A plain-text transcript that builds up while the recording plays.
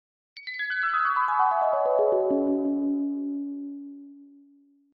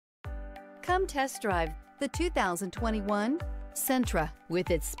Come test drive the 2021 Sentra. With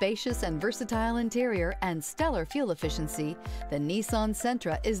its spacious and versatile interior and stellar fuel efficiency, the Nissan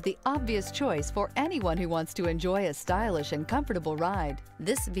Sentra is the obvious choice for anyone who wants to enjoy a stylish and comfortable ride.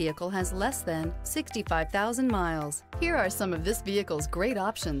 This vehicle has less than 65,000 miles. Here are some of this vehicle's great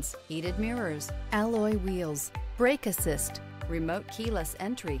options: heated mirrors, alloy wheels, brake assist, remote keyless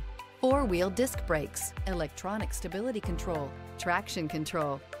entry, four-wheel disc brakes, electronic stability control, traction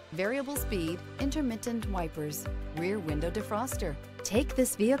control, variable speed, intermittent wipers, rear window defroster. Take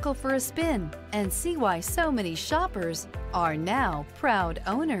this vehicle for a spin and see why so many shoppers are now proud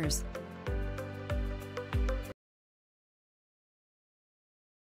owners.